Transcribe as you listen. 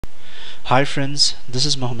Hi friends, this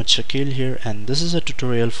is Mohammed Shakil here, and this is a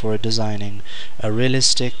tutorial for designing a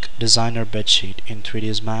realistic designer bedsheet in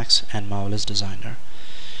 3ds Max and Marvelous Designer.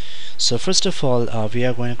 So first of all, we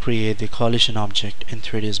are going to create the collision object in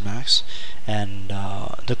 3ds Max, and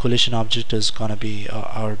the collision object is going to be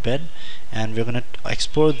our bed, and we're going to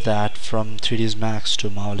export that from 3ds Max to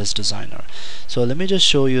Marvelous Designer. So let me just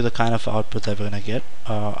show you the kind of output that we're going to get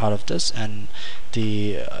out of this, and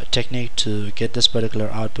the technique to get this particular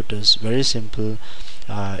output is very simple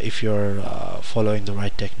if you're following the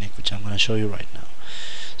right technique, which I'm going to show you right now.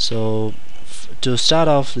 So to start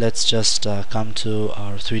off, let's just come to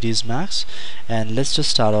our 3ds Max, and let's just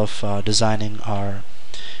start off designing our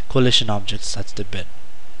collision objects, that's the bed.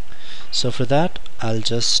 So for that, I'll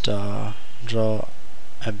just draw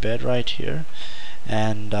a bed right here,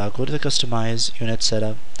 and go to the customize unit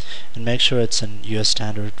setup and make sure it's in US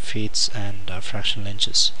standard feet and fractional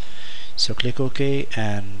inches. So click OK,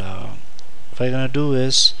 and what I'm gonna do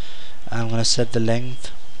is I'm gonna set the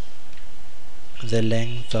length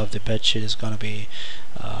of the bed sheet is gonna be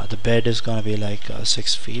the bed is gonna be like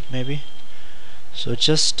 6 feet maybe. So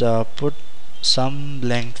just put some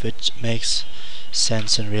length which makes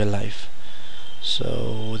sense in real life.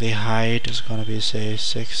 So the height is gonna be, say,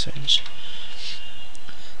 6 inch.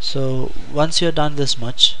 So once you're done this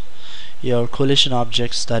much, your collision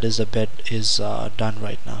objects, that is the bed, is done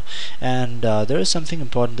right now. And there is something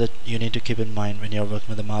important that you need to keep in mind when you're working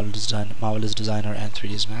with the Marvelous Designer and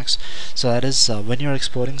 3ds Max. So that is when you're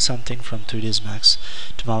exporting something from 3ds Max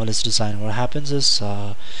to Marvelous Designer, what happens is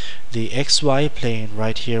the XY plane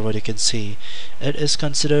right here, what you can see, it is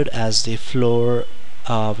considered as the floor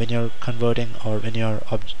when you're converting, or when you're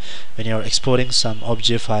exporting some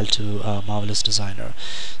object file to Marvelous Designer.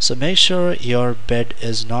 So make sure your bed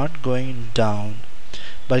is not going down,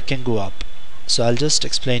 but it can go up. So I'll just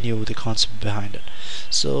explain you the concept behind it.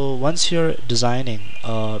 So once you're designing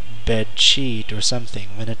a bed sheet or something,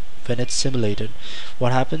 when it's simulated,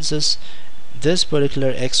 what happens is this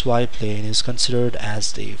particular XY plane is considered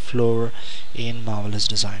as the floor in Marvelous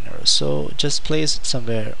Designer. So just place it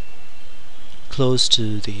somewhere close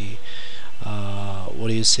to the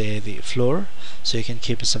the floor, so you can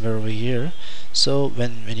keep it somewhere over here. So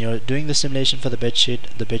when you're doing the simulation for the bed sheet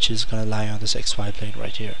is going to lie on this XY plane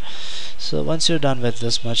right here. So once you're done with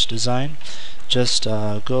this much design, just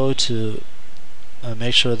go to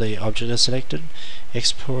make sure the object is selected,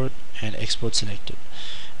 export, and export selected.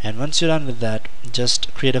 And once you're done with that,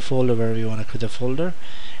 just create a folder wherever you want to create a folder,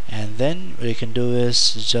 and then what you can do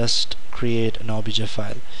is just create an obj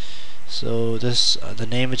file. So this the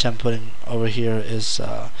name which I'm putting over here is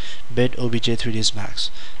bed obj 3ds Max.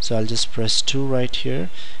 So I'll just press 2 right here,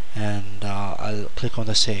 and I'll click on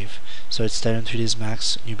the save. So it's there in 3ds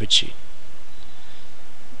Max new bed sheet.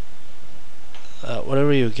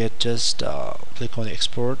 Whatever you get, just click on the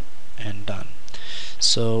export, and done.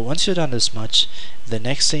 So once you're done this much, the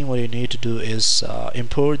next thing what you need to do is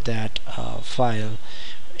import that file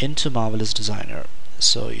into Marvelous Designer.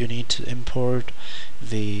 So you need to import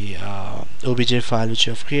the obj file which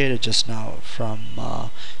you have created just now from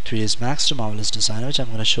 3ds Max to Marvelous Designer, which I'm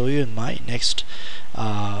going to show you in my next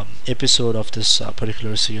episode of this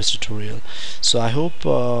particular series tutorial. So I hope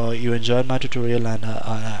you enjoyed my tutorial, and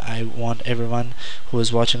I want everyone who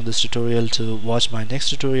is watching this tutorial to watch my next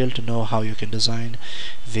tutorial to know how you can design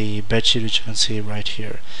the bedsheet which you can see right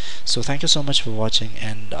here. So thank you so much for watching,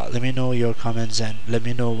 and let me know your comments, and let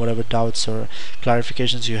me know whatever doubts or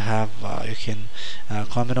clarifications you have. You can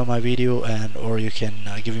comment on my video, and or you can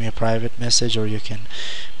give me a private message, or you can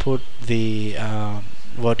put the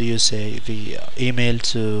the email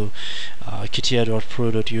to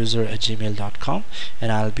kitia.pro.user@gmail.com,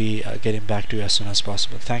 and I'll be getting back to you as soon as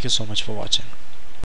possible. Thank you so much for watching.